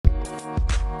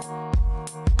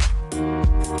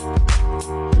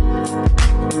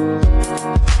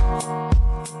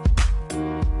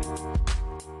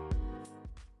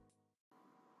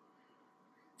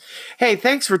Hey,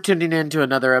 thanks for tuning in to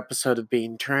another episode of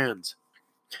Being Trans.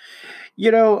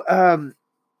 You know,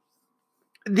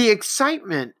 the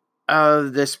excitement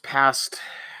of this past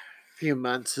few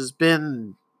months has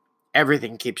been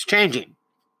everything keeps changing.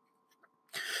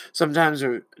 Sometimes,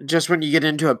 just when you get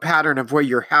into a pattern of where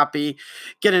you're happy,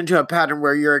 get into a pattern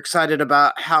where you're excited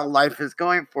about how life is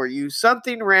going for you,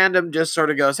 something random just sort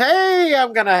of goes, hey,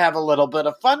 I'm going to have a little bit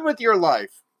of fun with your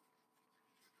life.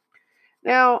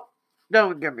 Now,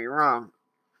 don't get me wrong.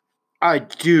 I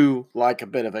do like a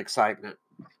bit of excitement.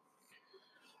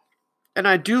 And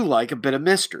I do like a bit of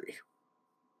mystery.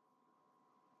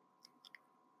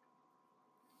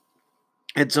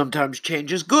 And sometimes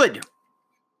change is good.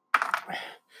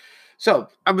 So,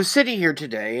 I was sitting here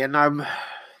today and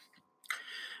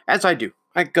as I do,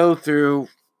 I go through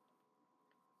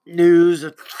news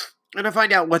and I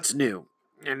find out what's new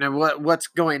and what's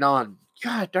going on.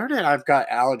 God darn it, I've got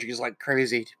allergies like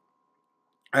crazy.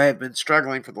 I have been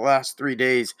struggling for the last 3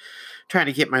 days trying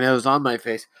to keep my nose on my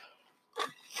face.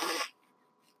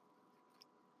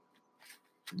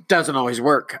 Doesn't always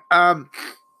work. But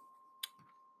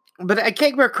I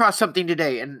came across something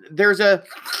today, and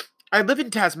I live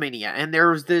in Tasmania, and there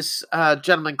was this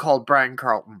gentleman called Brian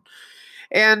Carlton.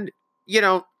 And,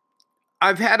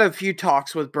 I've had a few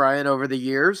talks with Brian over the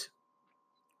years.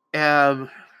 We've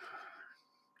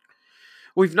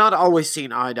not always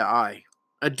seen eye to eye.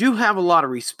 I do have a lot of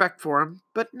respect for him,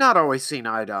 but not always seen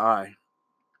eye to eye.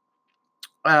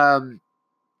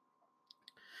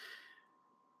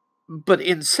 But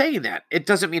in saying that, it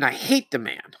doesn't mean I hate the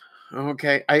man.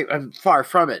 Okay? I'm far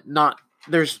from it.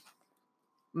 There's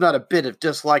not a bit of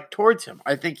dislike towards him.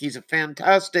 I think he's a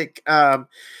fantastic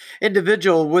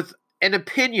individual with an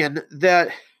opinion that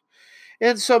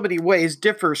in so many ways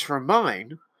differs from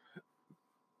mine.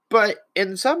 But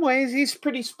in some ways, he's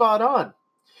pretty spot on.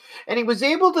 And he was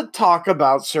able to talk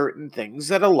about certain things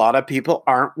that a lot of people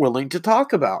aren't willing to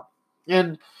talk about.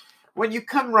 And when you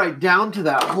come right down to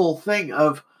that whole thing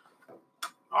of,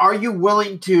 are you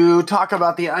willing to talk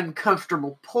about the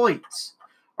uncomfortable points?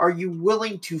 Are you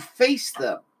willing to face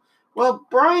them? Well,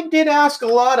 Brian did ask a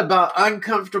lot about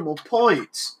uncomfortable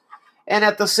points. And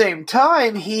at the same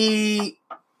time, he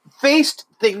faced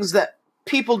things that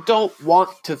people don't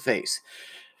want to face.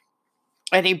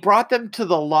 And he brought them to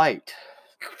the light.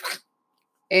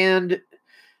 And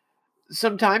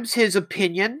sometimes his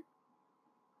opinion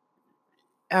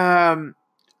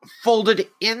folded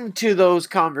into those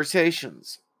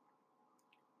conversations.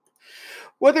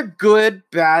 Whether good,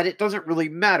 bad, it doesn't really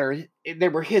matter. They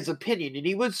were his opinion, and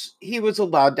he was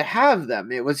allowed to have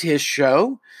them. It was his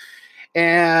show,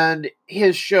 and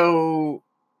his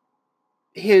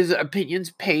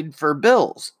opinions paid for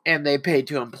bills, and they paid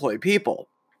to employ people.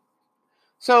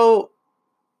 So,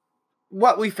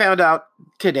 what we found out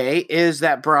today is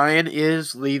that Brian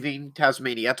is leaving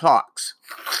Tasmania Talks.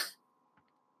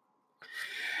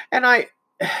 And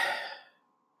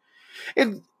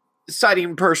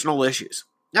citing personal issues.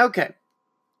 Okay.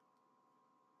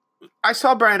 I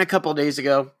saw Brian a couple days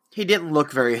ago. He didn't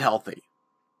look very healthy.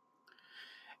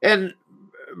 And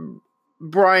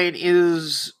Brian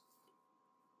is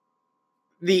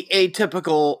the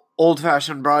atypical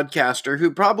old-fashioned broadcaster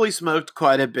who probably smoked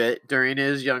quite a bit during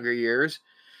his younger years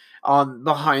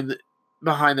behind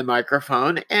the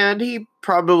microphone, and he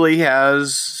probably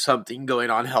has something going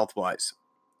on health-wise.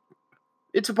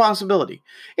 It's a possibility.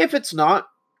 If it's not,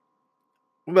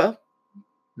 well,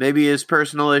 maybe his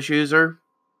personal issues are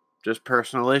just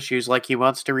personal issues, like he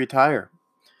wants to retire.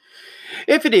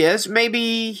 If it is,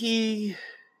 maybe he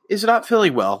is not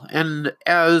feeling well. And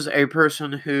as a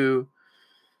person who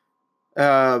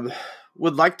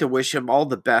would like to wish him all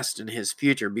the best in his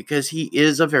future, because he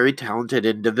is a very talented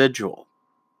individual,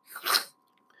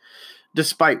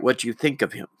 despite what you think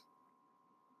of him.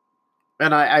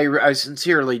 And I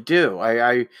sincerely do.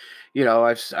 I've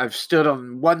stood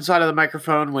on one side of the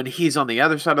microphone when he's on the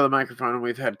other side of the microphone, and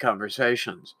we've had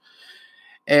conversations.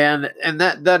 And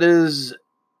that has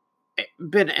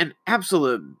been an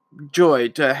absolute joy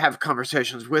to have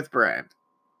conversations with Brian.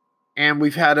 And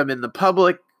we've had him in the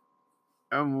public,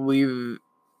 and we've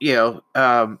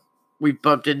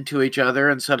bumped into each other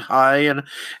and said hi and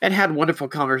had wonderful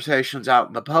conversations out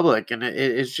in the public, and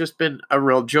it's just been a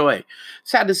real joy.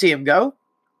 Sad to see him go,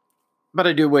 but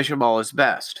I do wish him all his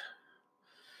best.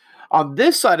 On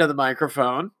this side of the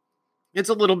microphone, it's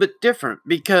a little bit different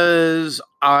because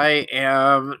I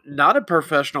am not a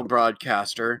professional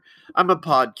broadcaster. I'm a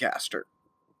podcaster.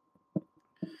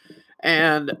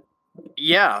 And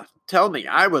yeah, tell me,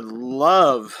 I would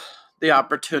love the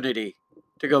opportunity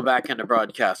to go back into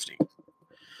broadcasting.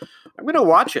 I'm going to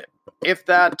watch it. If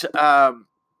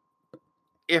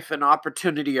if an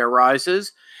opportunity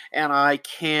arises and I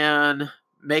can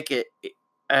make it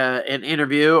an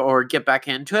interview or get back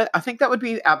into it, I think that would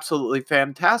be absolutely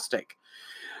fantastic.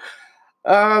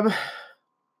 I'd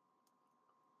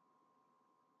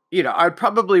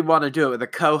probably want to do it with a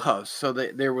co-host, so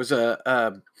that there was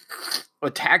a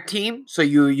tag team, so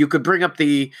you could bring up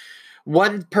the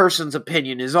one person's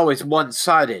opinion is always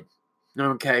one-sided,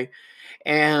 okay,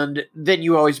 and then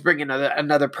you always bring in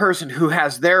another person who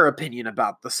has their opinion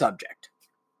about the subject.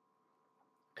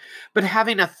 But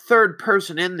having a third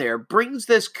person in there brings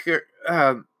this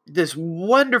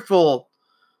wonderful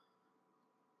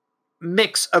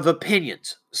mix of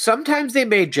opinions. Sometimes they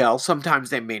may gel, sometimes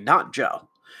they may not gel.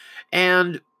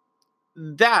 And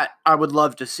that I would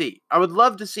love to see. I would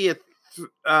love to see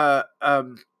a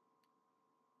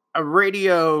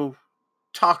radio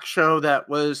talk show that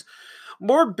was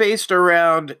more based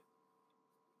around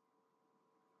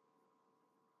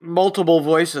multiple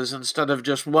voices instead of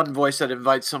just one voice that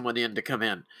invites someone in to come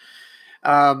in.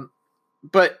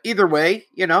 But either way,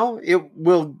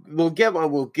 we'll get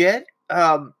what we'll get.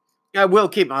 I will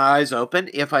keep my eyes open.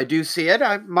 If I do see it,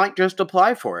 I might just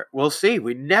apply for it. We'll see.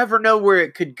 We never know where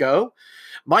it could go.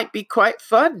 Might be quite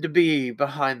fun to be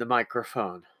behind the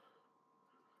microphone.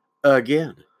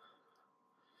 Again.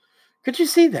 Could you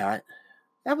see that?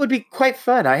 That would be quite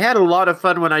fun. I had a lot of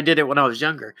fun when I did it when I was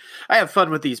younger. I have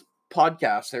fun with these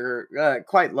podcasts. They're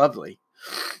quite lovely.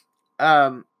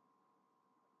 But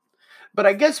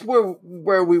I guess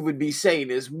where we would be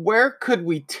saying is, where could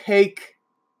we take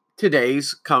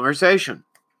today's conversation?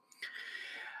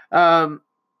 I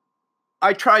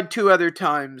tried 2 other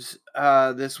times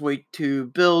this week to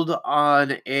build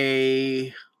on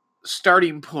a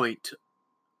starting point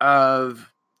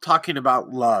of talking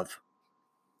about love,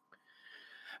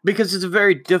 because it's a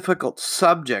very difficult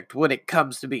subject when it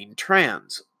comes to being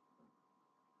trans.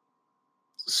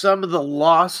 Some of the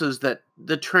losses that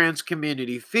the trans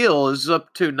community feel is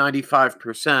up to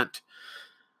 95%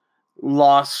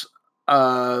 loss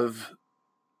of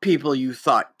people you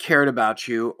thought cared about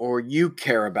you or you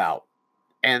care about,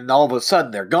 and all of a sudden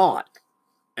they're gone.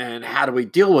 And how do we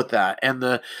deal with that? And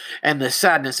the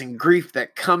sadness and grief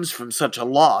that comes from such a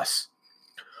loss.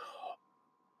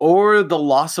 Or the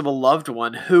loss of a loved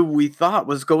one who we thought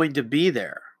was going to be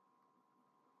there,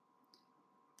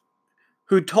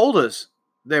 who told us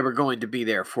they were going to be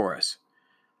there for us.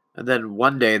 And then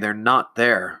one day they're not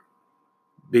there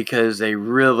because they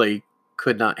really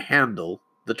could not handle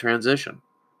the transition.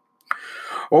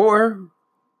 Or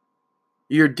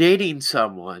you're dating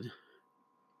someone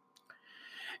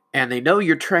and they know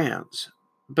you're trans,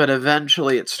 but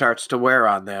eventually it starts to wear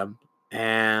on them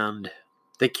and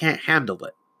they can't handle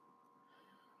it.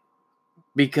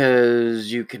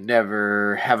 Because you can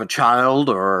never have a child,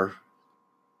 or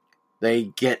they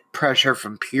get pressure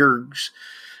from peers.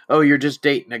 Oh, you're just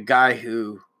dating a guy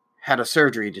who had a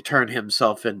surgery to turn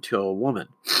himself into a woman.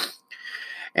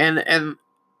 And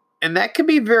that can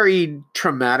be very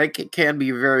traumatic. It can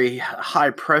be very high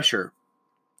pressure.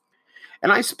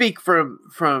 And I speak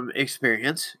from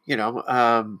experience.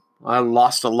 I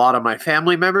lost a lot of my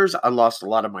family members. I lost a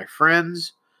lot of my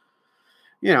friends.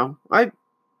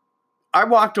 I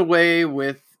walked away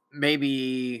with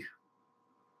maybe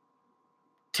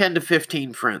 10 to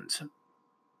 15 friends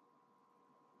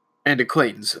and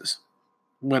acquaintances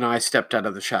when I stepped out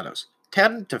of the shadows.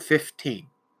 10 to 15.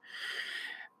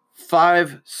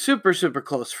 5 super, super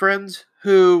close friends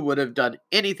who would have done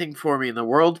anything for me in the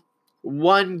world.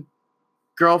 1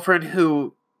 girlfriend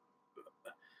who,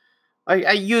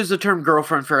 I use the term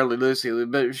girlfriend fairly loosely,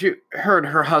 but her and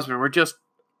her husband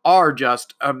are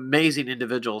just amazing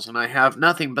individuals, and I have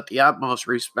nothing but the utmost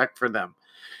respect for them.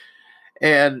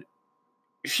 And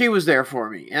she was there for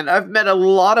me. And I've met a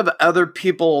lot of other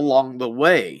people along the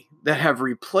way that have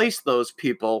replaced those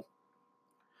people.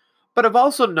 But I've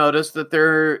also noticed that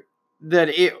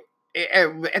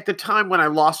at the time when I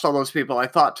lost all those people, I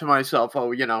thought to myself, I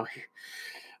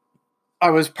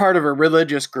was part of a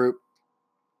religious group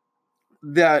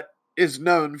that is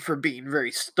known for being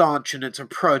very staunch in its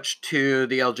approach to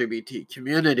the LGBT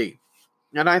community.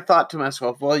 And I thought to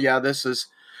myself, well, yeah, this is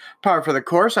par for the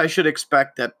course. I should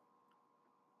expect that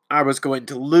I was going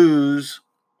to lose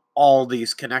all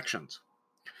these connections.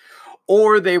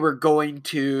 Or they were going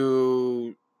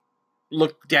to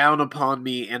look down upon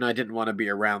me and I didn't want to be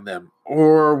around them.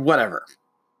 Or whatever.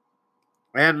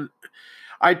 And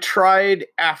I tried,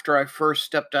 after I first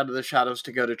stepped out of the shadows,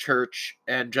 to go to church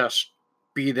and just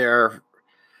be there,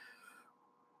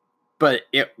 but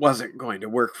it wasn't going to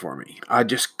work for me. I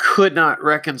just could not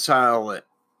reconcile it.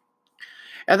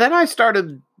 And then I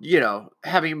started,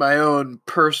 having my own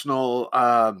personal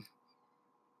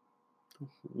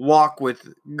walk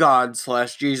with God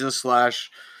 / Jesus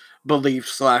 /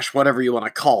 belief / whatever you want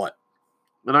to call it.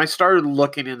 And I started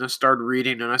looking and I started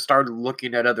reading and I started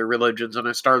looking at other religions and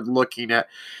I started looking at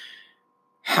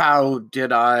how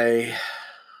did I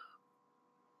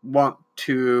want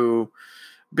to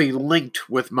be linked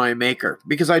with my maker.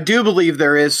 Because I do believe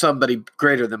there is somebody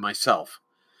greater than myself.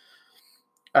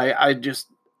 I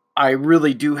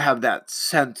really do have that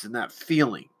sense and that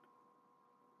feeling.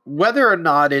 Whether or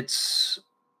not it's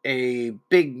a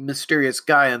big mysterious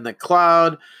guy in the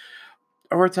cloud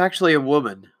or it's actually a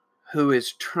woman who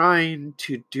is trying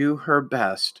to do her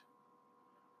best,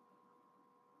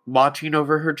 watching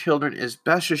over her children as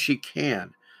best as she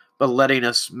can, but letting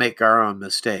us make our own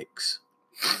mistakes.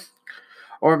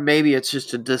 Or maybe it's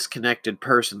just a disconnected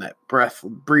person that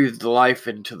breathed life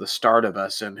into the start of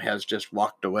us and has just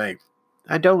walked away.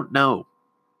 I don't know.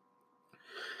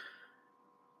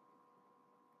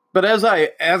 But as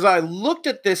I looked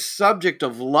at this subject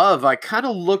of love, I kind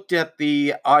of looked at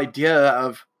the idea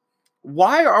of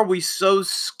why are we so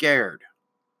scared?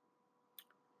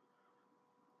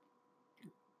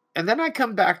 And then I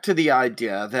come back to the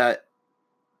idea that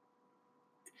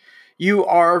you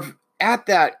are at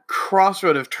that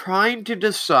crossroad of trying to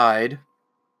decide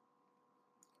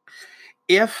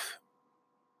if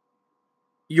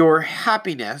your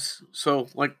happiness, so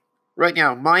like right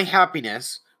now, my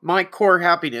happiness, my core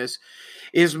happiness,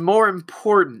 is more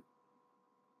important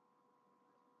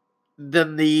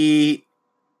than the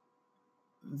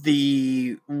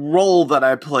role that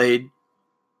I played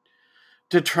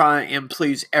to try and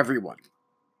please everyone,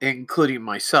 including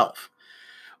myself,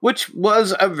 which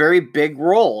was a very big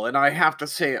role. And I have to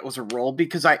say it was a role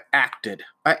because I acted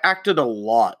a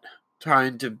lot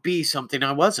trying to be something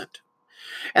I wasn't.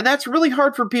 And that's really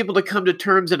hard for people to come to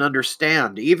terms and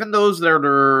understand. Even those that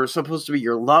are supposed to be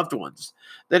your loved ones,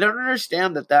 they don't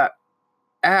understand that that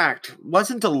act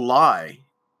wasn't a lie.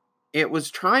 It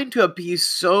was trying to appease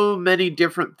so many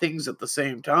different things at the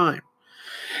same time.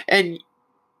 And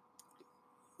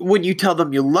when you tell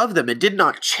them you love them, it did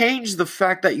not change the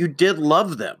fact that you did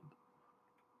love them.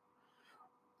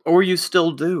 Or you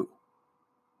still do.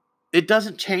 It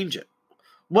doesn't change it.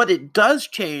 What it does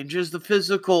change is the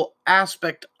physical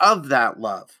aspect of that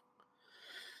love.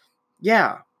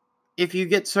 Yeah, if you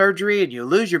get surgery and you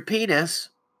lose your penis,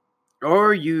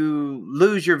 or you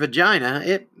lose your vagina,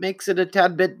 it makes it a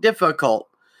tad bit difficult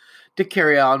to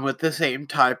carry on with the same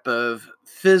type of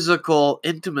physical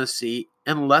intimacy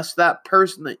unless that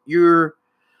person that you're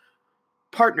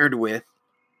partnered with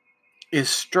is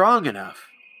strong enough,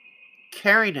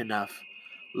 caring enough,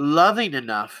 loving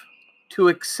enough to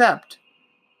accept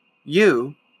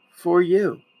you for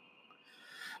you.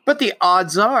 But the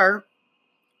odds are,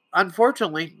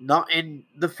 unfortunately, not in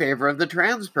the favor of the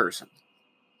trans person.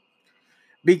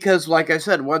 Because, like I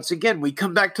said, once again, we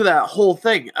come back to that whole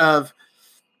thing of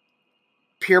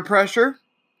peer pressure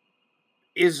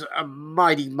is a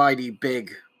mighty, mighty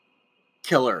big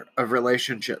killer of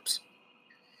relationships.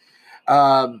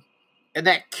 And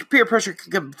that peer pressure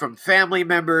can come from family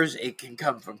members, it can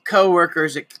come from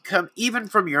coworkers, it can come even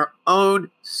from your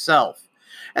own self.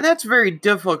 And that's very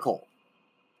difficult.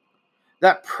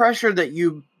 That pressure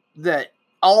that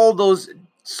all those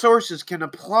sources can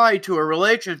apply to a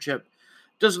relationship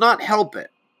does not help it.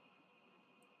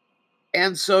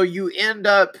 And so you end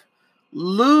up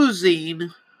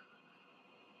losing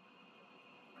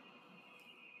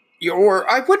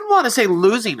I wouldn't want to say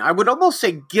losing, I would almost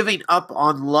say giving up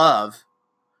on love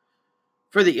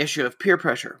for the issue of peer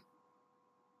pressure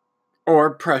or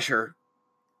pressure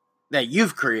that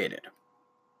you've created.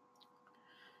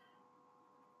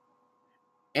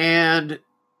 And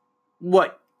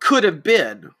what could have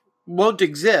been won't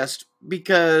exist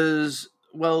because,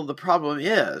 well, the problem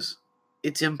is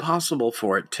it's impossible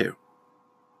for it to.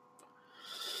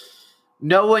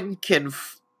 No one can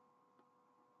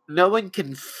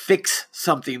fix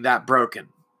something that broken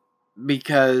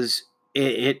because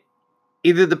it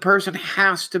either the person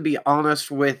has to be honest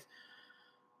with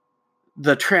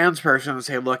the trans person and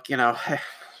say, look, I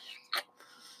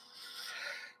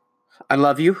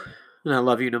love you and I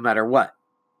love you no matter what.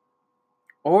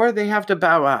 Or they have to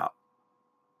bow out.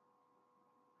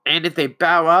 And if they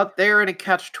bow out, they're in a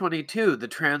catch-22. The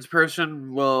trans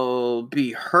person will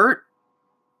be hurt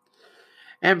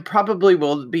and probably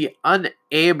will be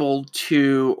unable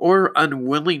to or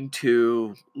unwilling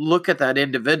to look at that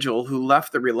individual who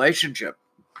left the relationship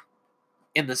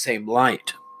in the same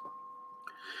light.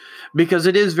 Because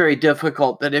it is very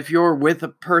difficult that if you're with a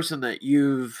person that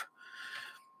you've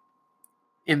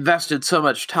invested so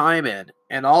much time in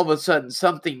and all of a sudden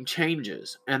something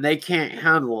changes and they can't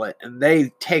handle it and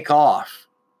they take off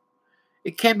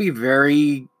it can be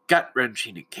very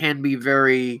gut-wrenching. It can be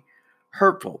very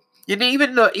hurtful. And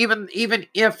even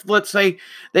if, let's say,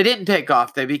 they didn't take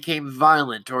off, they became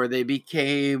violent, or they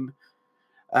became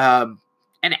an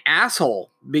asshole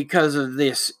because of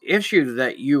this issue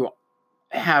that you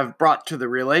have brought to the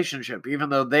relationship, even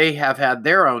though they have had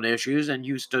their own issues and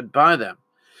you stood by them.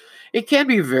 It can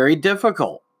be very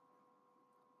difficult.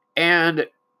 And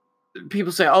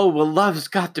people say, oh, well, love's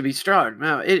got to be strong.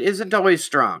 No, it isn't always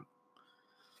strong.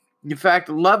 In fact,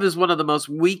 love is one of the most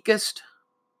weakest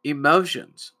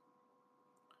emotions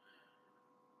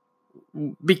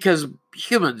because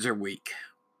humans are weak.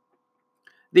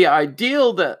 The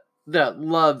ideal that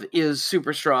love is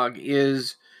super strong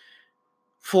is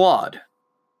flawed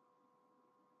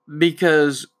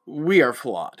because we are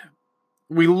flawed.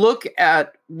 We look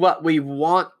at what we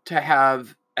want to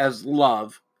have as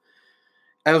love.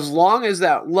 As long as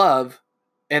that love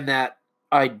and that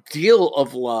ideal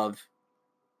of love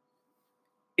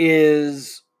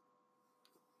is,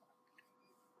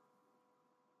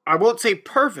 I won't say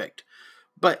perfect,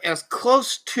 but as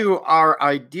close to our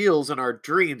ideals and our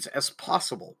dreams as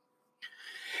possible.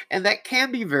 And that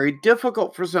can be very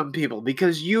difficult for some people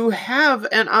because you have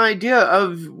an idea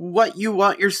of what you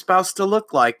want your spouse to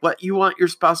look like, what you want your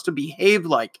spouse to behave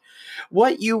like,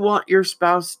 what you want your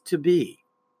spouse to be.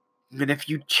 And if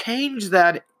you change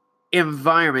that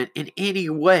environment in any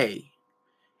way,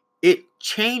 it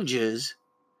changes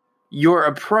your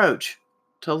approach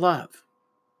to love.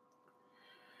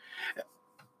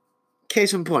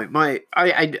 Case in point,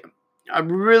 I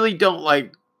really don't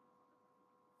like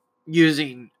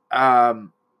using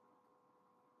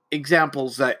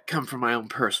examples that come from my own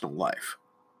personal life.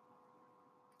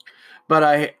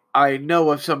 But I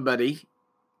know of somebody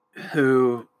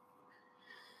who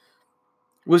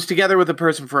was together with a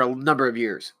person for a number of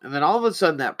years, and then all of a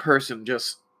sudden that person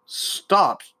just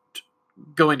stopped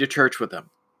going to church with them.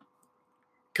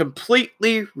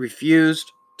 Completely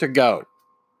refused to go.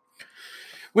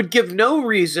 Would give no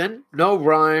reason, no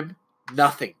rhyme,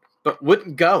 nothing, but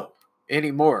wouldn't go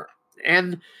anymore.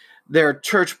 And their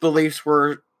church beliefs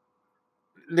were,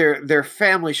 their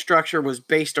family structure was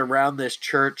based around this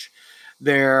church.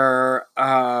 Their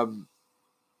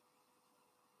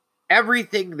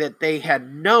everything that they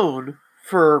had known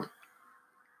for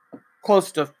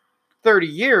close to 30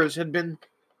 years had been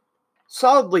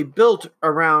solidly built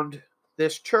around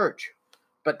this church.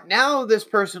 But now this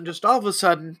person just all of a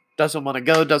sudden doesn't want to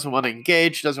go, doesn't want to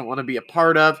engage, doesn't want to be a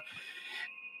part of.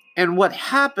 And what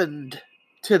happened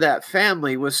to that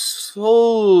family was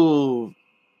so,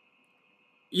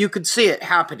 you could see it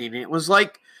happening. It was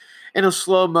like in a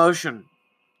slow motion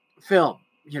film.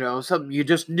 You know, something you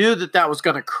just knew that was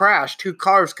going to crash. Two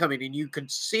cars coming, and you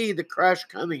could see the crash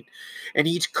coming. And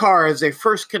each car, as they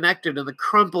first connected, and the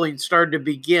crumpling started to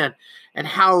begin, and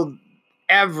how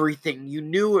everything, you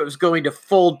knew it was going to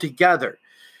fold together.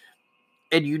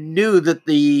 And you knew that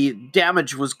the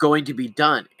damage was going to be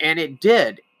done. And it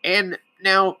did. And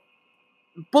now,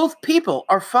 both people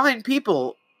are fine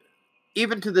people,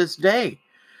 even to this day.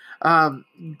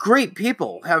 Great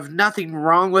people. Have nothing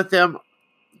wrong with them.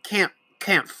 Can't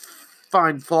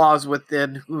find flaws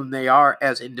within whom they are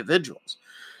as individuals.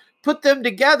 Put them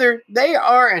together, they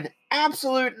are an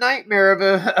absolute nightmare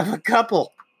of a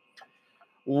couple.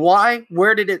 Why?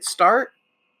 Where did it start?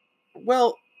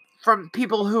 Well, from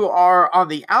people who are on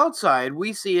the outside,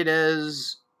 we see it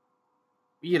as,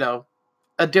 you know,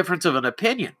 a difference of an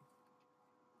opinion.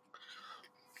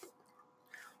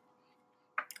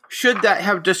 Should that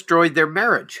have destroyed their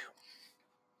marriage?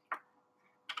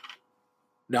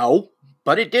 No,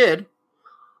 but it did.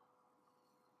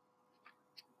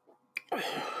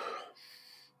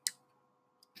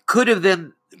 Could have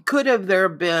there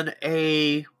been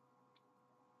a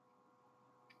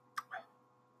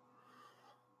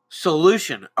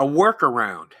solution, a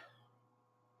workaround?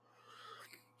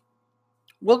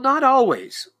 Well, not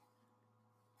always.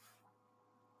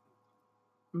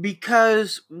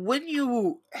 Because when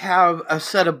you have a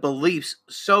set of beliefs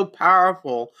so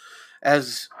powerful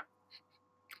as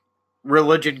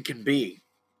religion can be,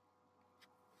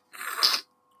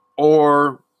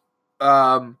 or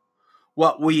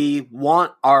what we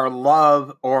want our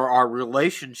love or our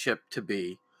relationship to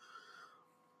be,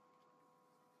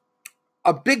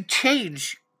 a big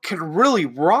change can really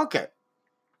rock it.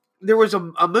 There was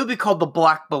a movie called The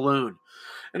Black Balloon,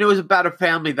 and it was about a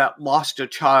family that lost a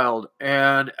child,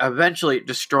 and eventually it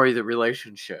destroyed the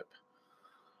relationship.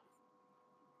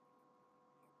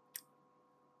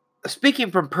 Speaking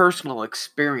from personal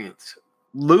experience,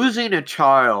 losing a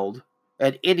child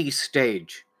at any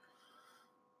stage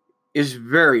is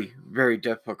very, very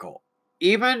difficult.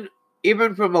 Even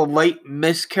even from a late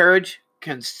miscarriage,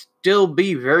 can still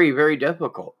be very, very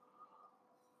difficult.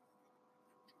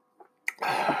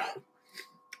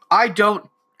 I don't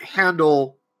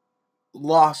handle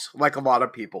loss like a lot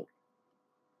of people.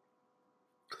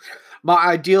 My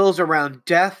ideals around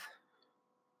death,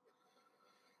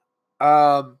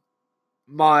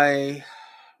 my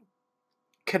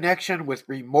connection with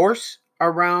remorse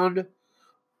around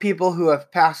people who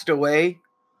have passed away,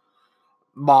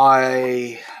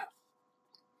 my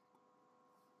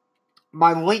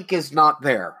link is not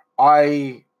there.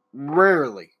 I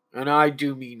rarely, and I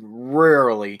do mean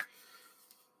rarely,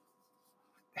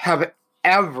 have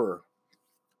ever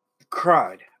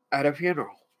cried at a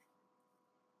funeral.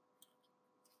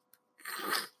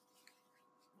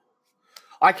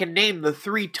 I can name the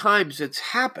 3 times it's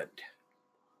happened.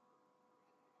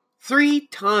 3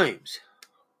 times.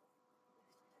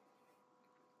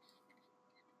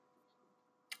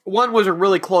 One was a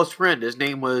really close friend. His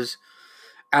name was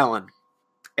Alan.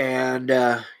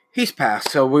 And he's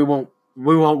passed, so we won't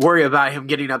worry about him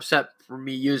getting upset for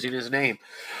me using his name.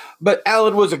 But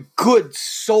Alan was a good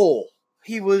soul.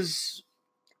 He was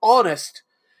honest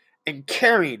and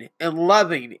caring and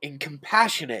loving and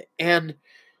compassionate, and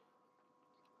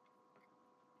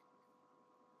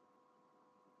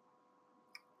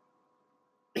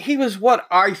he was what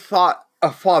I thought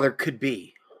a father could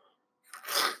be.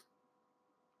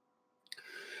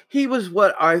 He was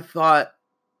what I thought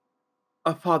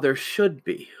a father should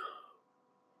be.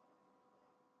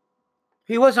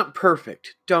 He wasn't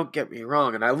perfect, don't get me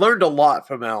wrong, and I learned a lot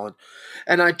from Alan,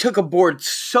 and I took aboard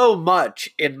so much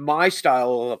in my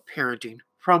style of parenting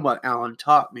from what Alan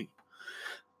taught me.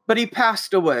 But he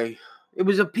passed away. It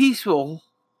was a peaceful...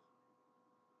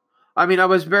 I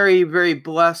was very, very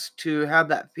blessed to have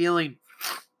that feeling,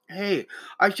 hey,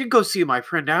 I should go see my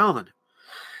friend Alan.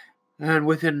 And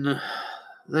within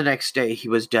the next day, he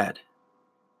was dead.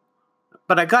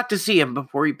 But I got to see him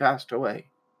before he passed away.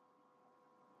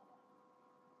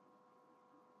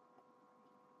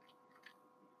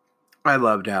 I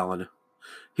loved Alan.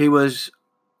 He was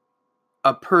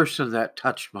a person that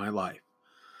touched my life,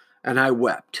 and I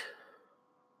wept.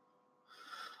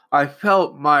 I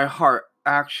felt my heart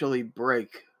actually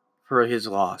break for his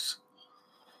loss.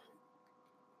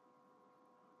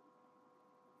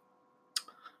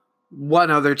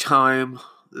 One other time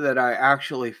that I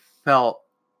actually felt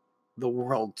the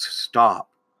world stop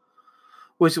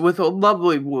was with a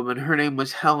lovely woman. Her name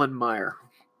was Helen Meyer.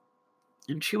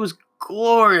 And she was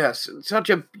glorious and such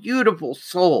a beautiful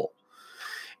soul,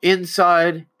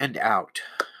 inside and out.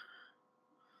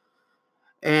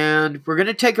 And we're going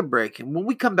to take a break. And when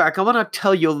we come back, I want to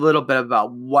tell you a little bit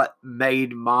about what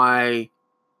made my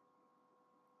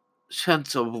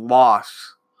sense of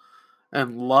loss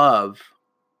and love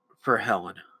for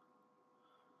Helen.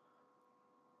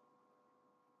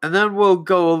 And then we'll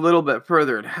go a little bit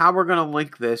further in how we're going to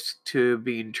link this to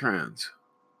being trans.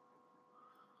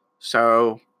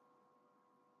 So,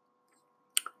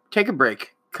 take a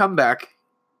break, come back,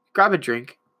 grab a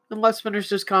drink, and let's finish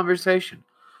this conversation.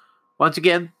 Once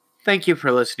again, thank you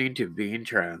for listening to Being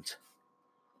Trans.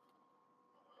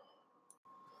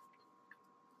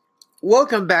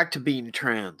 Welcome back to Being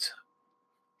Trans.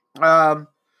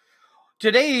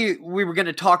 Today we were going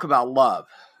to talk about love.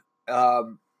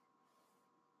 And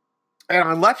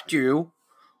I left you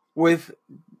with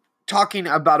talking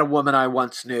about a woman I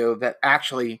once knew that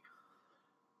actually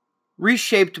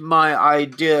reshaped my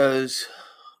ideas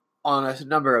on a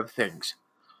number of things.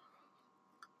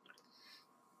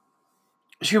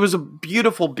 She was a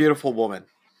beautiful, beautiful woman.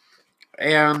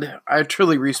 And I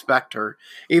truly respect her.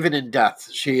 Even in death,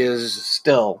 she is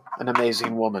still an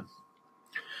amazing woman.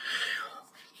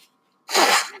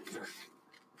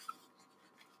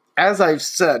 As I've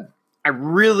said, I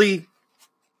really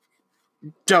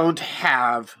don't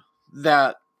have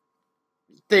that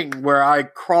thing where I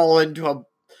crawl into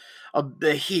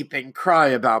a heap and cry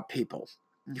about people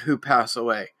who pass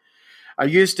away. I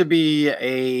used to be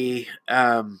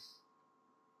an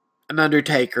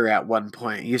undertaker at one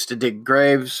point. I used to dig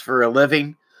graves for a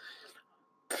living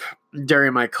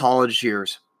during my college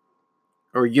years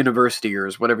or university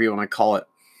years, whatever you want to call it.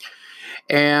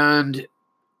 And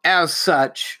as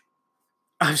such,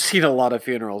 I've seen a lot of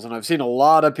funerals, and I've seen a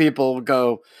lot of people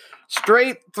go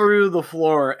straight through the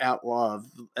floor at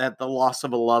the loss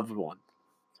of a loved one.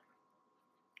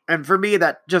 And for me,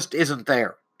 that just isn't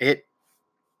there. It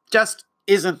just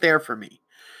isn't there for me,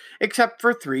 except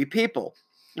for 3 people.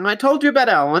 And I told you about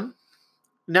Alan.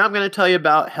 Now I'm going to tell you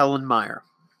about Helen Meyer.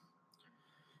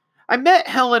 I met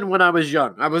Helen when I was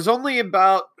young. I was only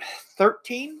about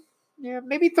 13,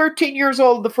 maybe 13 years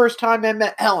old the first time I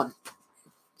met Helen.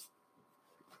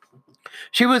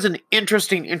 She was an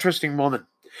interesting woman.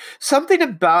 Something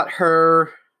about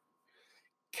her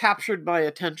captured my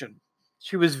attention.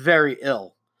 She was very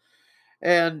ill,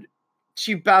 and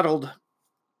she battled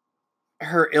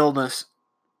her illness.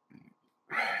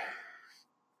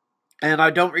 And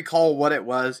I don't recall what it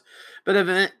was, but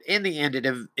in the end,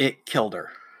 it killed her.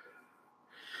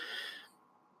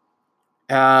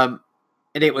 And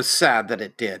it was sad that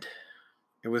it did.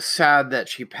 It was sad that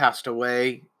she passed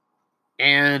away,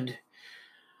 and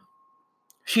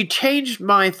she changed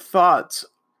my thoughts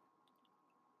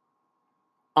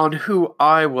on who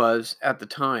I was at the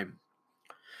time.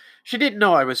 She didn't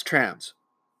know I was trans,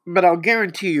 but I'll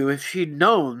guarantee you, if she'd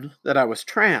known that I was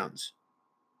trans,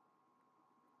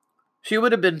 she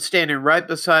would have been standing right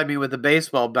beside me with a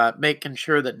baseball bat, making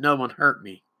sure that no one hurt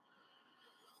me.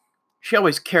 She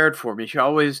always cared for me. She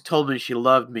always told me she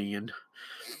loved me, and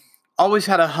always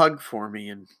had a hug for me,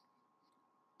 and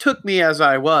took me as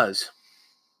I was.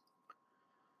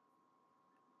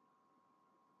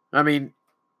 I mean,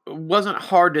 it wasn't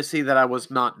hard to see that I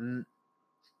was not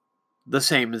the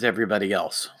same as everybody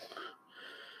else.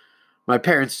 My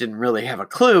parents didn't really have a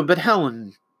clue, but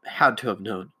Helen had to have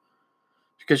known.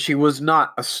 Because she was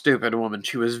not a stupid woman.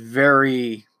 She was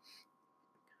very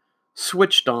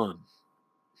switched on.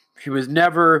 She was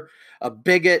never a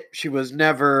bigot. She was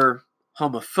never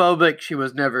homophobic. She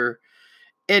was never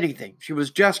anything. She was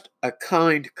just a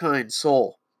kind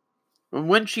soul. And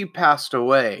when she passed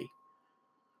away,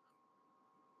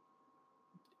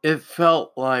 it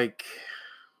felt like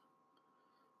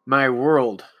my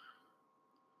world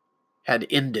had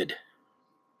ended.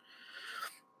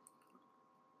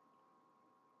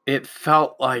 It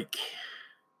felt like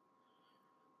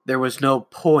there was no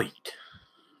point.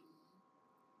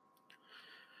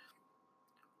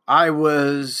 I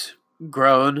was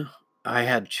grown. I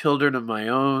had children of my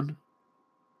own.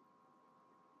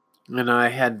 And I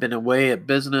had been away at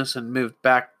business and moved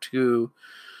back to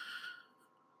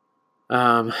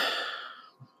a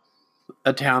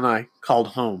town I called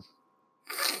home,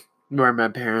 where my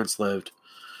parents lived.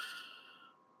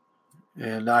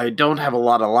 And I don't have a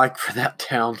lot of like for that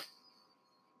town,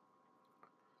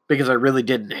 because I really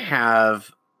didn't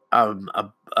have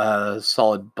a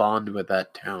solid bond with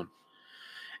that town.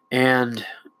 And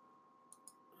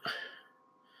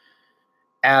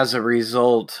as a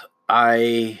result,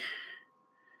 there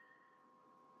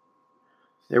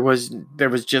was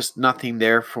just nothing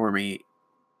there for me.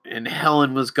 And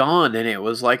Helen was gone, and it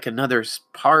was like another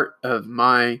part of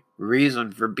my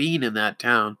reason for being in that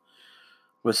town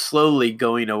was slowly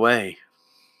going away.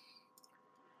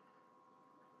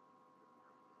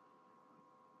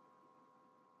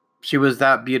 She was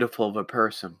that beautiful of a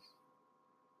person.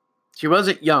 She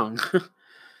wasn't young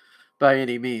by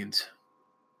any means.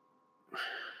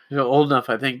 She was old enough,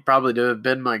 I think, probably to have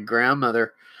been my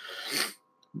grandmother.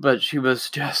 But she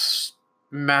was just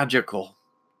magical.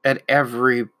 At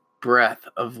every breath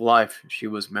of life, she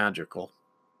was magical.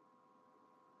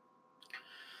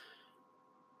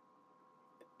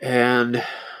 And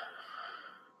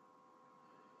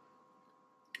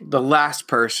the last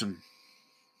person,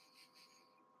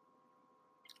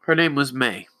 her name was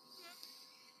May.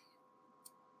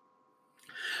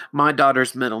 My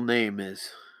daughter's middle name is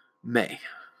May,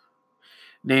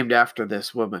 named after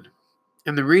this woman.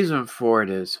 And the reason for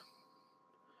it is,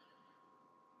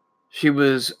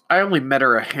 I only met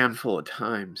her a handful of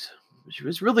times. She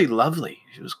was really lovely.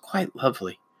 She was quite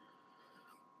lovely.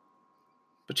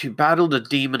 But she battled a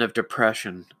demon of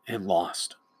depression and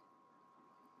lost.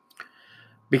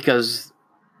 Because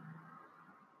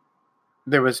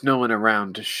there was no one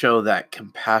around to show that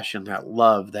compassion, that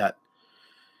love, that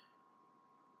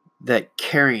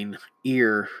caring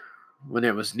ear when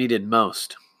it was needed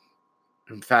most.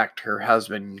 In fact, her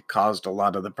husband caused a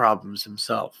lot of the problems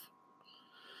himself.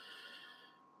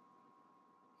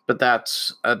 But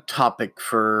that's a topic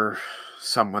for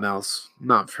someone else,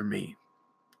 not for me.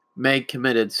 May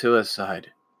committed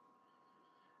suicide.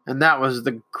 And that was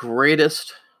the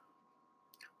greatest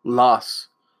loss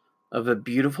of a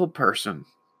beautiful person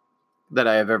that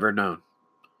I have ever known.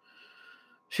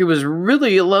 She was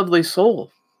really a lovely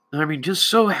soul. I mean, just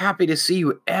so happy to see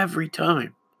you every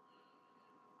time.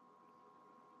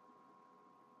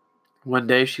 One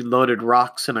day she loaded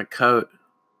rocks in a coat.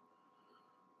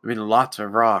 I mean, lots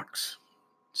of rocks.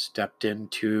 Stepped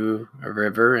into a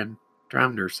river and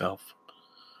drowned herself.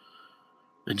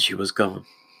 And she was gone.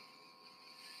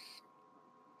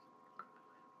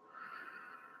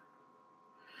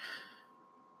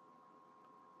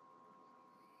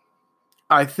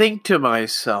 I think to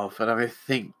myself, and I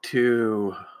think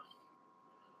to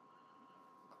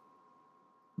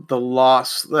the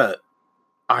loss that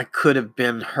I could have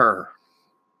been her.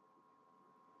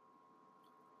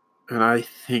 And I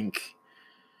think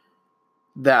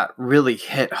that really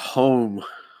hit home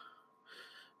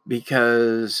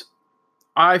because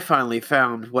I finally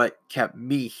found what kept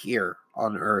me here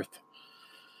on Earth.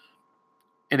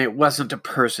 And it wasn't a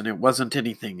person, it wasn't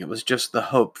anything, it was just the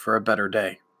hope for a better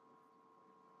day.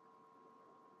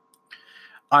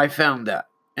 I found that,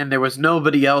 and there was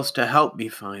nobody else to help me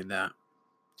find that.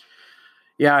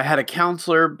 Yeah, I had a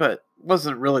counselor, but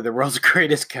wasn't really the world's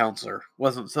greatest counselor.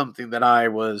 Wasn't something that I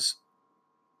was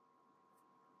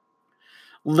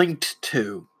linked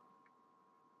to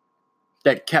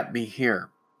that kept me here.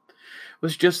 It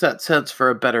was just that sense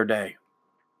for a better day.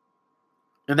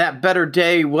 And that better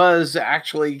day was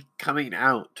actually coming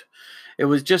out. It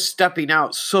was just stepping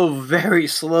out so very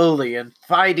slowly and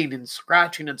fighting and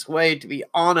scratching its way to be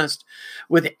honest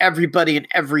with everybody and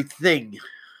everything.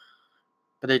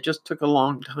 But it just took a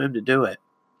long time to do it.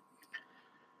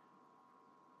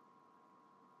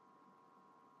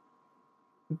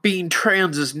 Being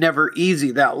trans is never easy.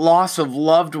 That loss of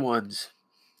loved ones.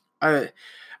 My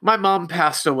mom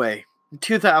passed away in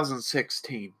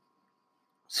 2016.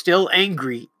 Still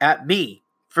angry at me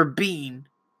for being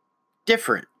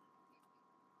different.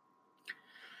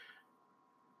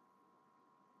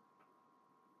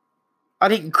 I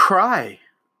didn't cry.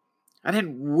 I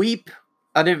didn't weep.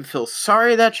 I didn't feel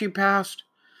sorry that she passed.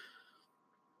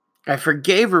 I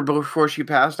forgave her before she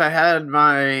passed. I had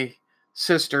my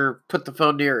sister put the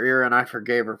phone to her ear and I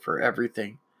forgave her for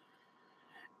everything.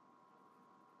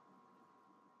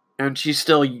 And she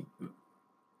still,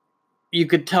 you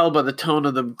could tell by the tone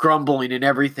of the grumbling and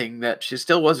everything that she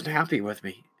still wasn't happy with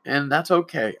me. And that's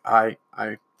okay. I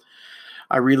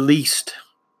released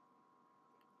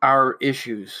our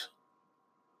issues.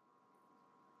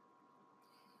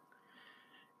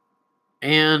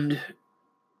 And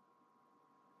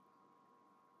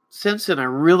since then, I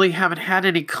really haven't had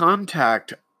any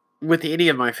contact with any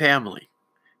of my family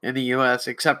in the U.S.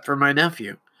 except for my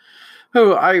nephew,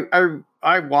 who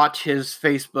I watch his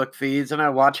Facebook feeds and I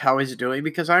watch how he's doing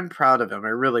because I'm proud of him. I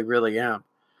really, really am.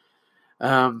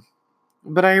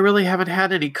 But I really haven't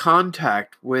had any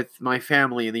contact with my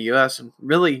family in the U.S. and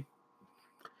really,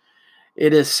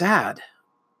 it is sad.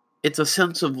 It's a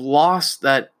sense of loss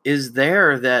that is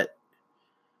there that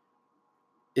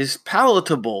is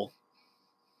palatable,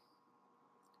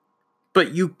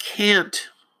 but you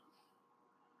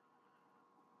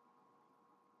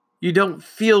don't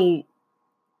feel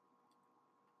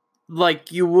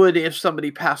like you would if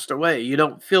somebody passed away. You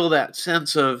don't feel that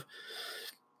sense of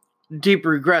deep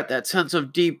regret, that sense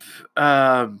of deep,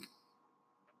 that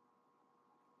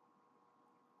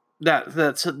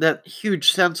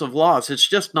huge sense of loss. It's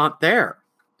just not there.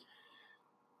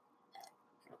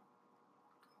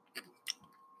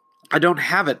 I don't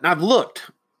have it. And I've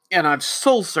looked and I've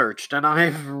soul searched and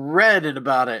I've read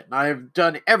about it and I've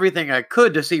done everything I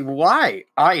could to see why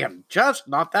I am just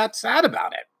not that sad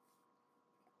about it.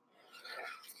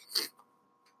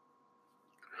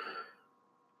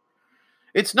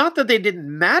 It's not that they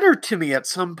didn't matter to me at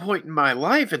some point in my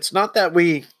life. It's not that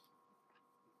we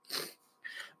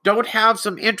don't have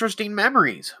some interesting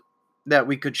memories that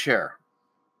we could share.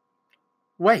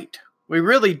 Wait, we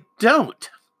really don't.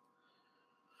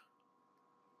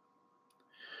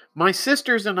 My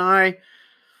sisters and I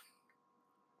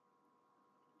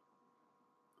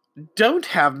don't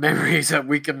have memories that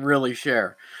we can really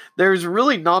share. There's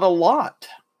really not a lot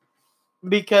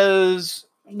because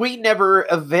we never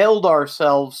availed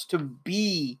ourselves to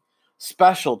be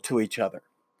special to each other.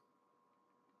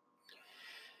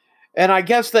 And I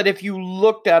guess that if you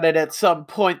looked at it at some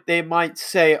point, they might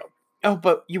say, oh,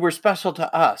 but you were special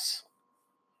to us.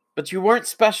 But you weren't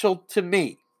special to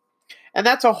me. And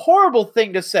that's a horrible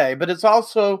thing to say, but it's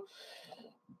also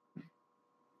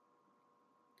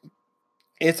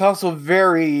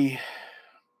very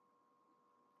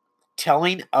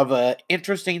telling of an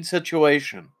interesting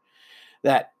situation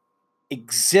that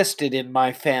existed in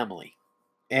my family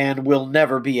and will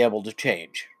never be able to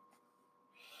change.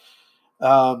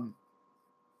 And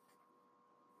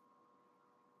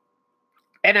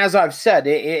as I've said,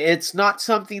 it's not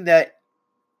something that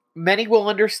many will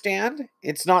understand.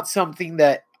 It's not something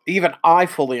that even I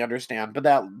fully understand, but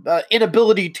that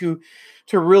inability to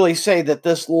really say that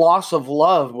this loss of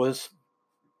love was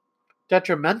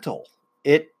detrimental,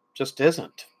 it just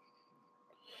isn't.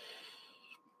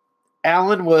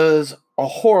 Alan was a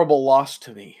horrible loss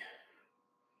to me.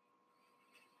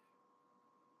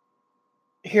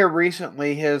 Here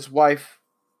recently, his wife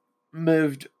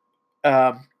moved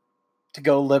to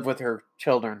go live with her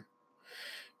children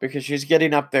because she's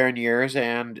getting up there in years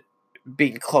and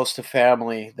being close to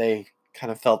family, they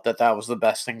kind of felt that that was the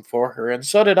best thing for her, and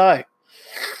so did I.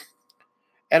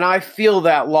 And I feel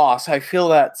that loss. I feel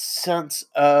that sense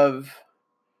of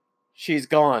she's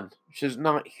gone. She's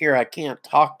not here. I can't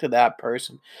talk to that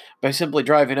person by simply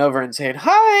driving over and saying,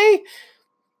 hi,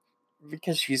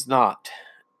 because she's not.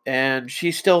 And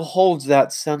she still holds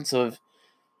that sense of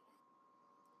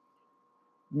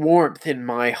warmth in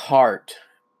my heart,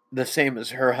 the same as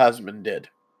her husband did.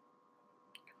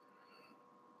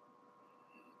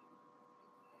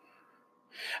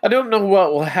 I don't know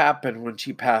what will happen when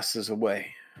she passes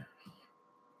away.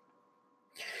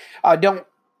 I don't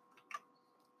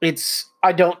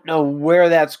know where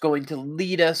that's going to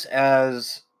lead us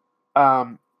as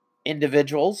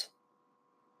individuals.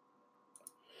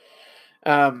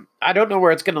 I don't know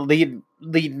where it's going to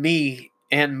lead me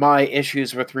and my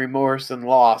issues with remorse and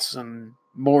loss and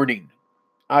mourning.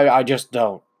 I just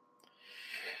don't.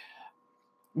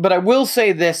 But I will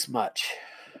say this much,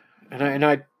 and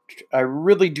I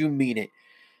really do mean it.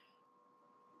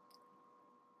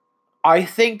 I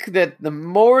think that the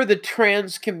more the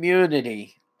trans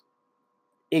community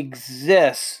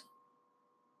exists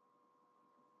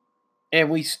and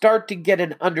we start to get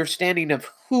an understanding of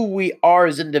who we are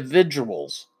as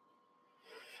individuals,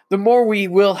 the more we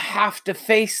will have to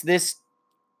face this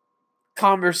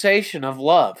conversation of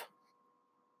love.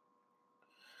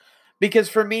 Because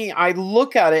for me, I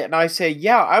look at it and I say,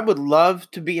 yeah, I would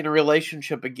love to be in a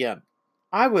relationship again.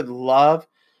 I would love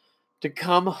to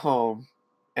come home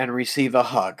and receive a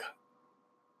hug.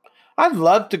 I'd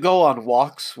love to go on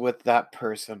walks with that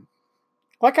person.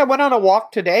 Like I went on a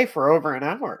walk today for over an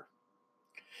hour.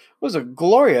 It was a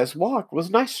glorious walk. It was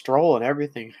a nice stroll and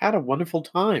everything. Had a wonderful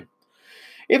time.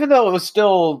 Even though it was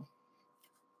still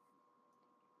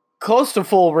close to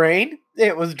full rain,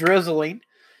 it was drizzling.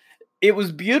 It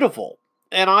was beautiful.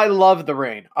 And I love the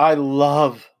rain. I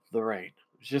love the rain.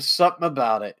 There's just something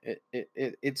about it.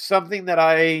 It's something that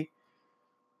I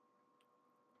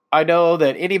know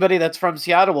that anybody that's from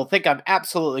Seattle will think I'm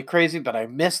absolutely crazy, but I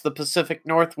miss the Pacific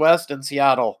Northwest and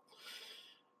Seattle.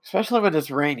 Especially when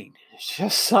it's raining. It's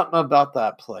just something about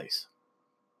that place.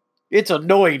 It's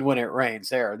annoying when it rains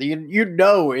there. You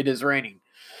know it is raining.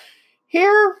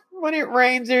 Here, when it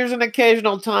rains, there's an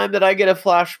occasional time that I get a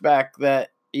flashback that,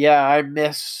 yeah, I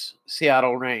miss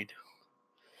Seattle rain.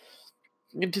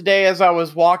 And today, as I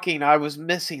was walking, I was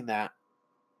missing that.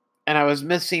 And I was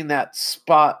missing that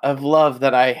spot of love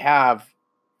that I have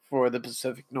for the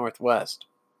Pacific Northwest.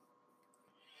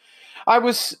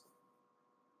 As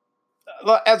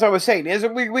I was saying,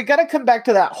 we got to come back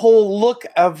to that whole look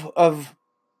of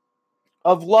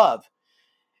love.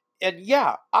 And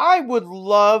yeah, I would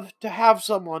love to have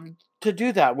someone to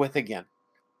do that with again.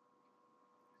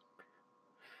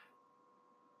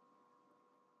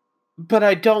 But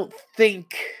I don't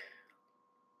think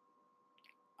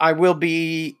I will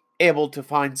be able to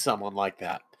find someone like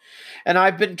that. And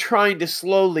I've been trying to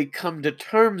slowly come to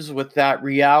terms with that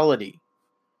reality.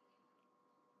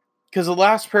 Because the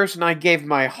last person I gave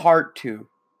my heart to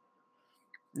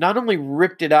not only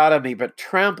ripped it out of me, but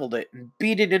trampled it and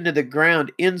beat it into the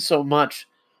ground in so much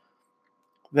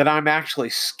that I'm actually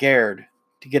scared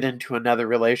to get into another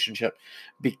relationship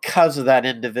because of that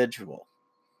individual.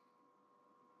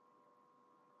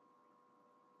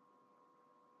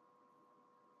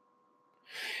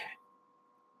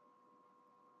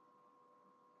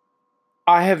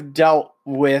 I have dealt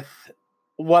with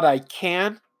what I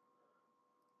can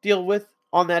deal with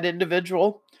on that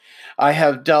individual. I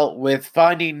have dealt with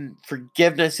finding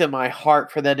forgiveness in my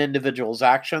heart for that individual's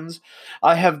actions.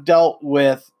 I have dealt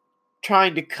with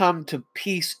trying to come to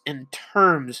peace in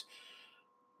terms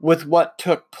with what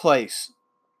took place.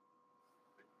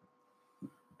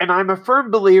 And I'm a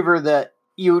firm believer that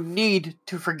you need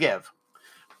to forgive.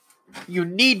 You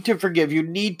need to forgive. You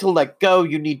need to let go.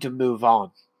 You need to move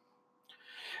on.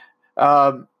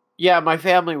 Yeah, my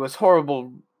family was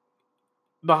horrible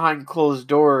behind closed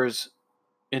doors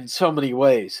in so many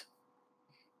ways.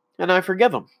 And I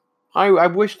forgive them. I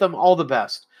wish them all the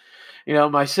best. You know,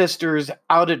 my sisters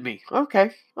outed me.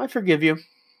 Okay, I forgive you.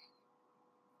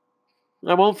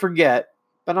 I won't forget,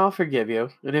 but I'll forgive you.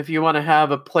 And if you want to have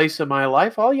a place in my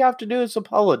life, all you have to do is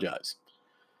apologize.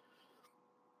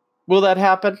 Will that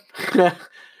happen?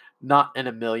 Not in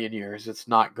a million years. It's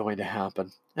not going to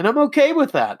happen. And I'm okay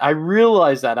with that. I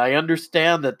realize that. I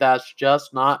understand that that's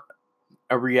just not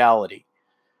a reality.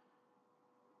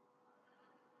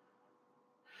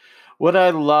 Would I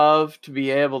love to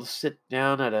be able to sit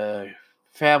down at a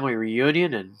family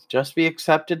reunion and just be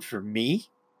accepted for me?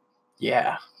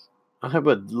 Yeah, I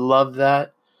would love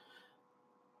that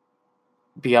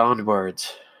beyond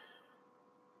words.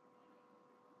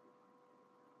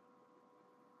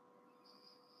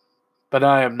 but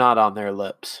I am not on their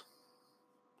lips.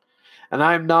 And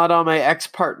I am not on my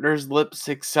ex-partner's lips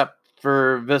except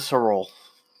for visceral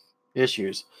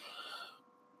issues.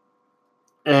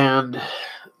 And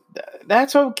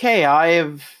that's okay. I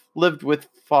have lived with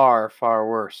far, far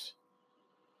worse.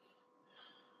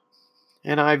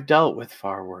 And I've dealt with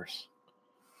far worse.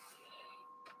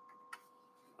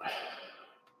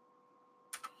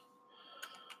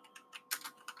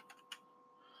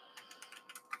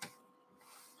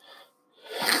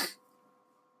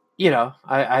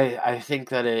 I think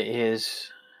that it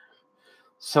is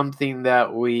something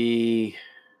that we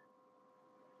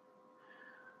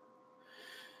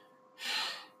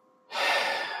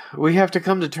have to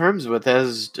come to terms with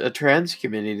as a trans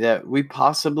community, that we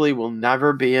possibly will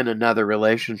never be in another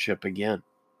relationship again.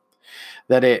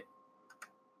 That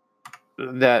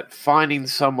finding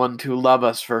someone to love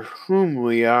us for who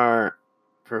we are,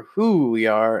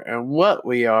 and what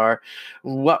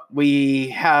we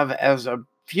have as a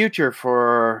future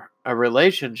for a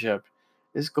relationship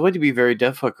is going to be very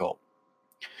difficult.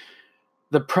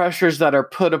 The pressures that are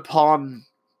put upon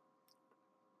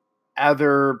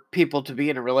other people to be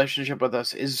in a relationship with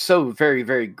us is so very,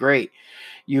 very great.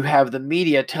 You have the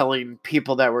media telling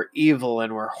people that we're evil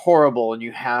and we're horrible, and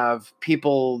you have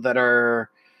people that are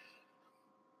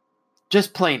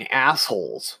just plain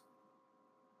assholes,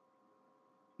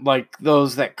 like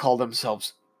those that call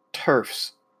themselves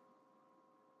TERFs,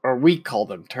 or we call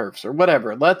them TERFs, or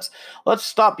whatever. Let's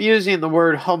stop using the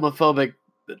word homophobic,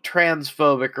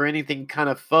 transphobic, or anything kind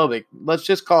of phobic. Let's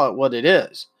just call it what it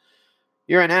is.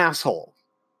 You're an asshole.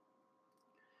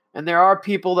 And there are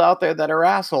people out there that are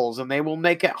assholes, and they will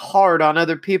make it hard on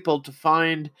other people to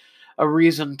find a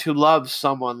reason to love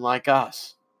someone like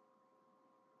us.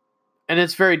 And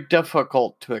it's very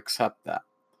difficult to accept that.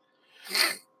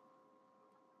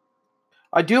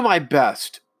 I do my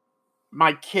best.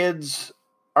 My kids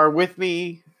are with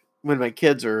me. When my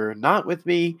kids are not with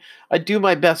me, I do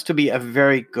my best to be a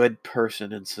very good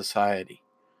person in society.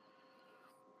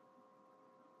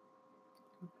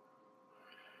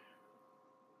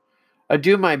 I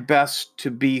do my best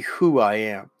to be who I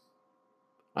am.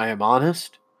 I am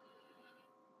honest.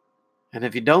 And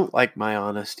if you don't like my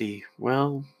honesty,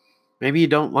 well, maybe you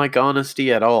don't like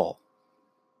honesty at all.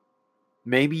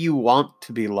 Maybe you want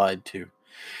to be lied to.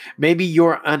 Maybe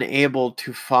you're unable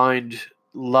to find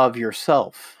love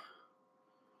yourself.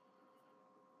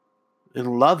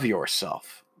 And love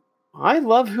yourself. I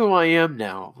love who I am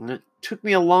now. And it took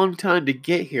me a long time to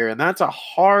get here. And that's a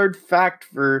hard fact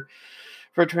for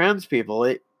trans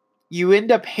people. You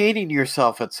end up hating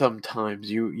yourself at some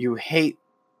times. You hate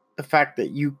the fact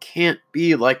that you can't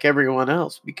be like everyone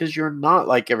else, because you're not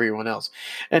like everyone else.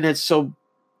 And it's so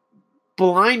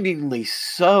blindingly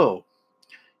so.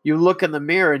 You look in the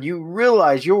mirror and you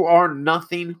realize you are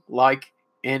nothing like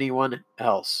anyone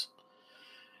else.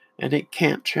 And it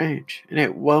can't change. And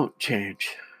it won't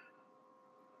change.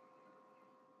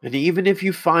 And even if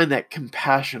you find that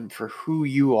compassion for who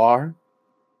you are,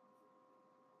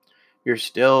 you're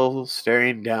still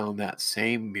staring down that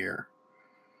same mirror.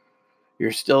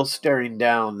 You're still staring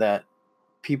down that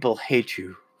people hate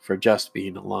you for just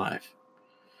being alive.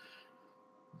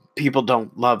 People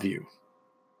don't love you.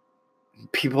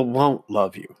 People won't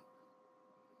love you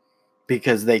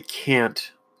because they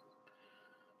can't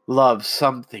love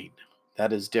something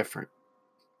that is different.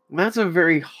 And that's a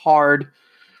very hard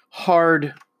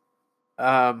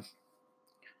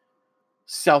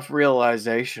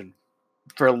self-realization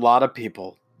for a lot of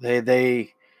people.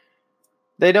 They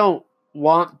don't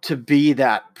want to be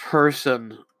that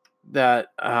person that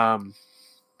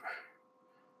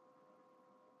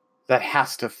that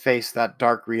has to face that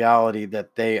dark reality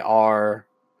that they are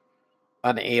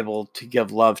unable to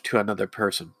give love to another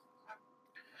person.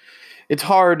 It's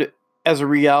hard as a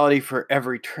reality for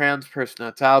every trans person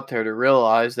that's out there to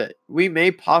realize that we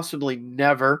may possibly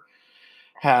never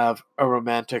have a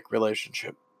romantic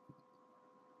relationship.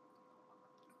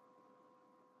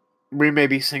 We may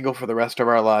be single for the rest of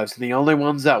our lives, and the only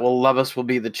ones that will love us will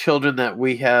be the children that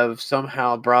we have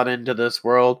somehow brought into this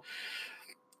world,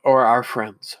 or our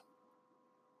friends.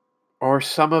 Or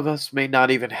some of us may not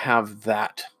even have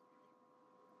that.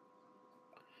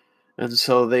 And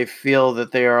so they feel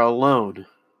that they are alone.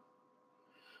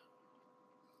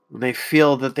 They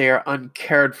feel that they are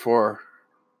uncared for.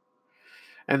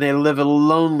 And they live a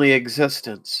lonely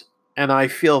existence. And I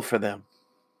feel for them.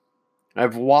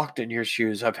 I've walked in your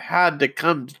shoes. I've had to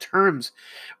come to terms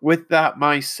with that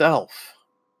myself.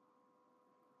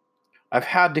 I've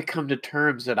had to come to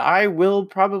terms that I will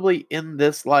probably end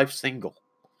this life single.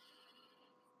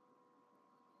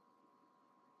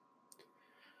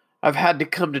 I've had to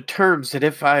come to terms that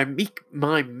if I meet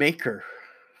my maker,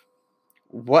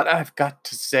 what I've got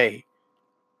to say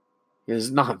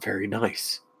is not very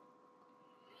nice.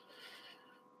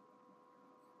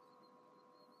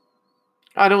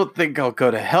 I don't think I'll go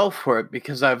to hell for it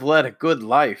because I've led a good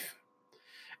life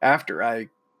after I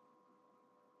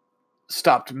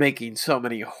stopped making so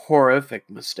many horrific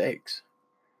mistakes.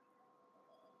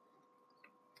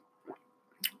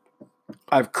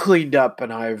 I've cleaned up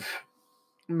and I've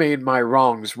made my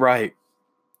wrongs right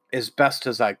as best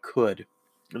as I could,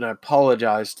 and I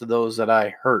apologize to those that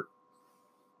I hurt.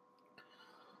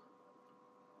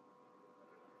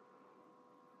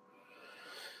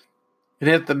 And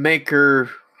if the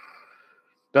maker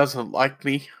doesn't like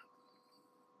me,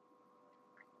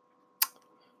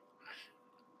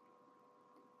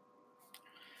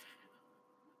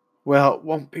 well, it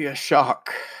won't be a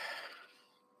shock.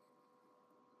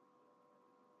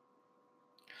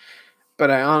 But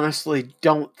I honestly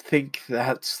don't think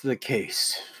that's the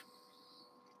case.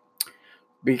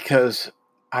 Because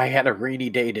I had a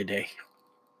rainy day today.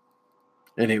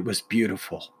 And it was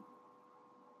beautiful.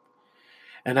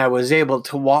 And I was able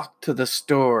to walk to the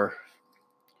store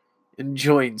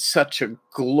enjoying such a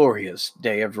glorious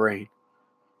day of rain.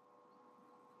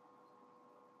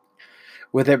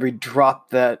 With every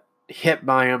drop that hit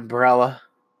my umbrella,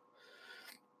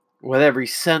 with every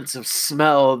sense of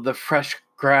smell of the fresh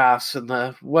grass and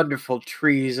the wonderful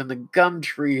trees and the gum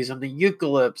trees and the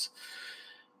eucalypts.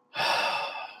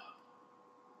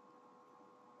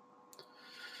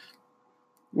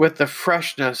 With the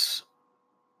freshness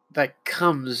that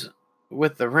comes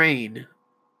with the rain,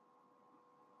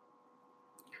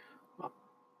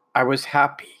 I was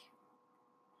happy.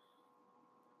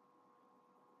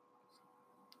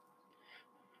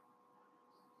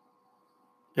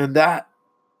 And that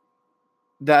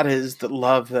is the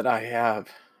love that I have.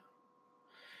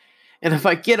 And if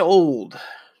I get old,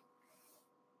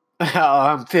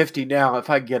 I'm 50 now, if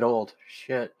I get old,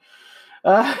 shit.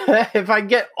 If I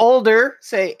get older,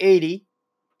 say 80,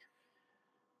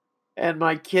 and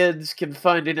my kids can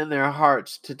find it in their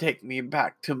hearts to take me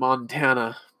back to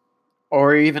Montana,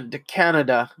 or even to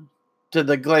Canada, to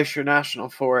the Glacier National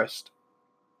Forest,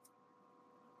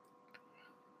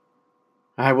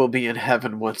 I will be in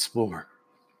heaven once more.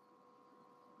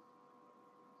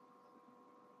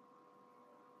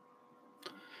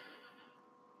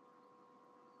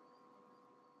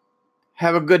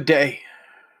 Have a good day.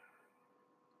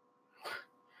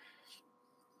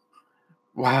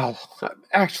 Wow, I'm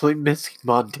actually missing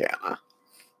Montana.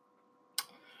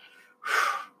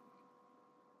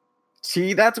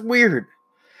 See, that's weird.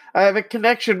 I have a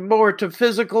connection more to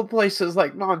physical places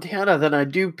like Montana than I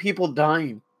do people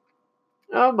dying.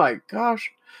 Oh my gosh,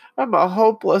 I'm a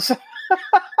hopeless.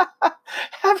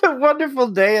 Have a wonderful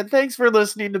day, and thanks for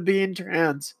listening to Being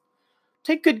Trans.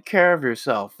 Take good care of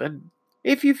yourself, and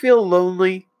if you feel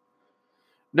lonely,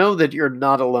 know that you're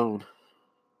not alone.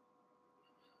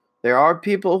 There are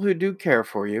people who do care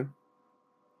for you.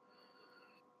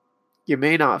 You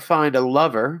may not find a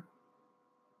lover.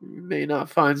 You may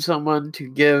not find someone to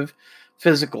give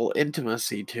physical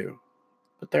intimacy to,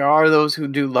 but there are those who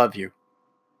do love you.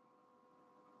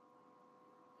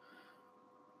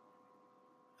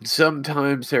 And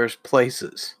sometimes there's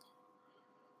places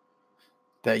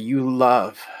that you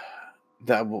love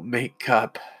that will make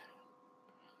up.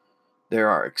 There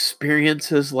are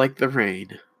experiences like the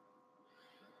rain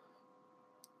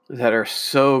that are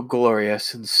so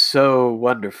glorious and so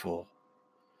wonderful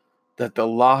that the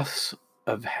loss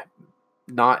of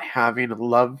not having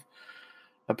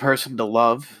a person to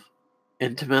love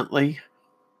intimately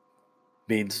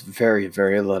means very,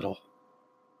 very little.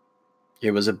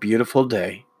 It was a beautiful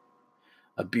day,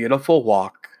 a beautiful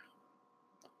walk,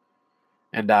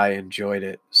 and I enjoyed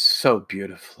it so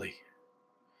beautifully.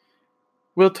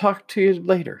 We'll talk to you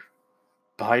later.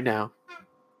 Bye now.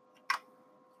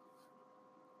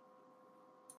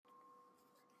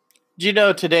 Do you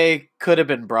know today could have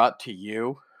been brought to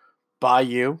you, by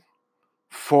you,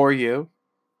 for you,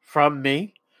 from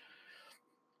me?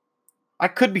 I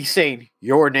could be saying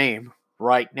your name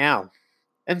right now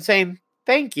and saying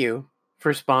thank you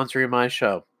for sponsoring my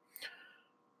show.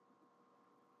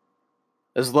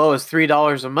 As low as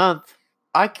 $3 a month,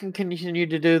 I can continue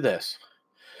to do this.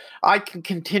 I can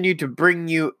continue to bring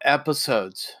you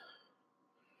episodes.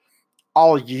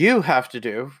 All you have to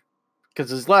do,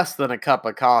 because it's less than a cup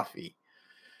of coffee.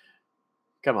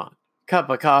 Come on, cup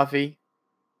of coffee,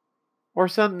 or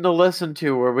something to listen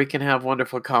to where we can have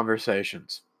wonderful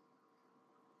conversations.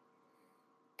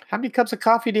 How many cups of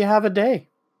coffee do you have a day?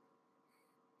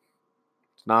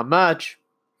 It's not much.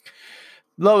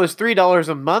 Low as $3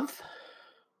 a month.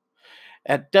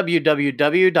 at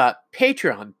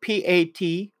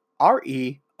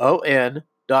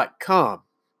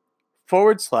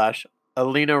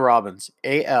www.patreon.com/Alina Robbins,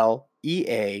 ALEANA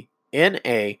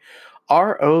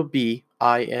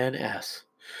ROBINS.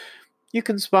 You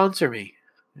can sponsor me.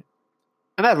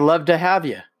 And I'd love to have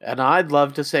you. And I'd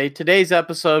love to say today's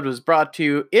episode was brought to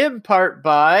you in part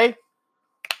by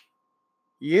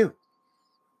you.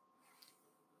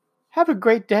 Have a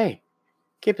great day.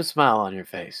 Keep a smile on your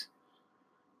face.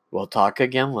 We'll talk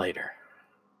again later.